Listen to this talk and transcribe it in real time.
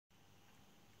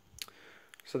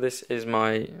So this is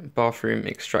my bathroom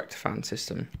extractor fan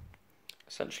system.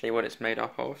 Essentially what it's made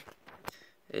up of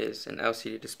is an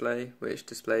LCD display which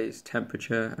displays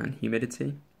temperature and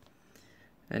humidity,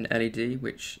 an LED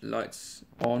which lights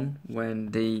on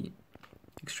when the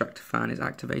extractor fan is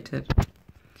activated,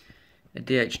 a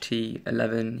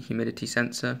DHT11 humidity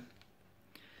sensor,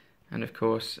 and of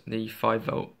course the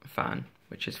 5-volt fan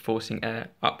which is forcing air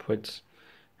upwards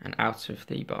and out of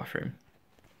the bathroom.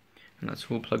 And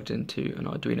that's all plugged into an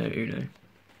Arduino Uno.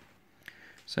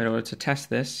 So in order to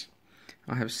test this,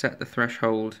 I have set the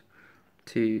threshold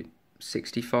to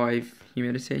 65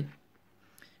 humidity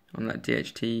on that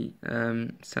DHT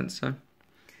sensor,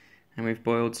 and we've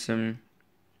boiled some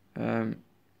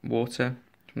water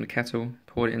from the kettle,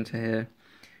 poured it into here.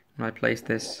 When I place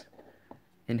this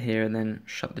in here and then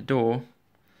shut the door,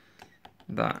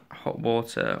 that hot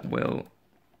water will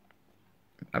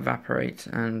evaporate,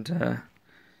 and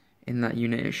in that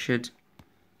unit it should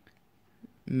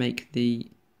make the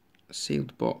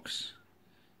sealed box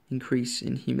increase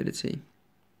in humidity.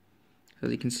 So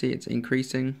as you can see, it's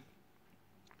increasing.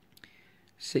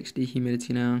 60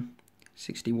 humidity now,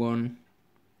 61,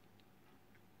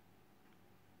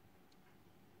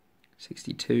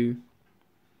 62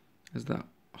 as that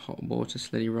hot water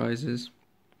slowly rises,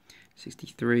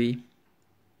 63,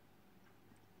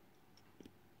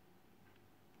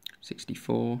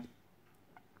 64,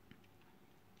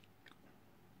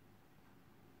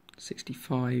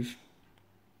 65,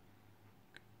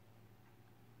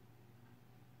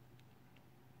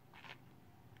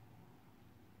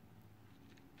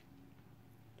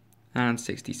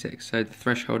 66. So the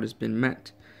threshold has been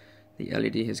met, the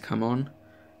LED has come on,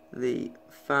 the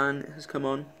fan has come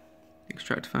on, the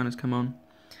extractor fan has come on,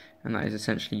 and that is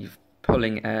essentially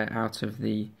pulling air out of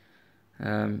the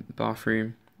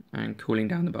bathroom and cooling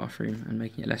down the bathroom and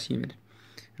making it less humid.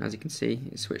 And as you can see,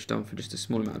 it's switched on for just a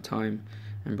small amount of time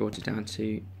and brought it down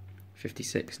to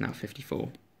 56, now 54.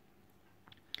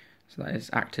 So that is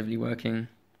actively working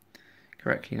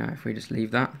correctly now. If we just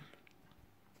leave that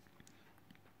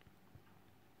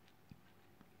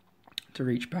to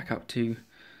reach back up to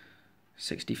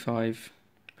 65%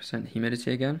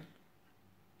 humidity again.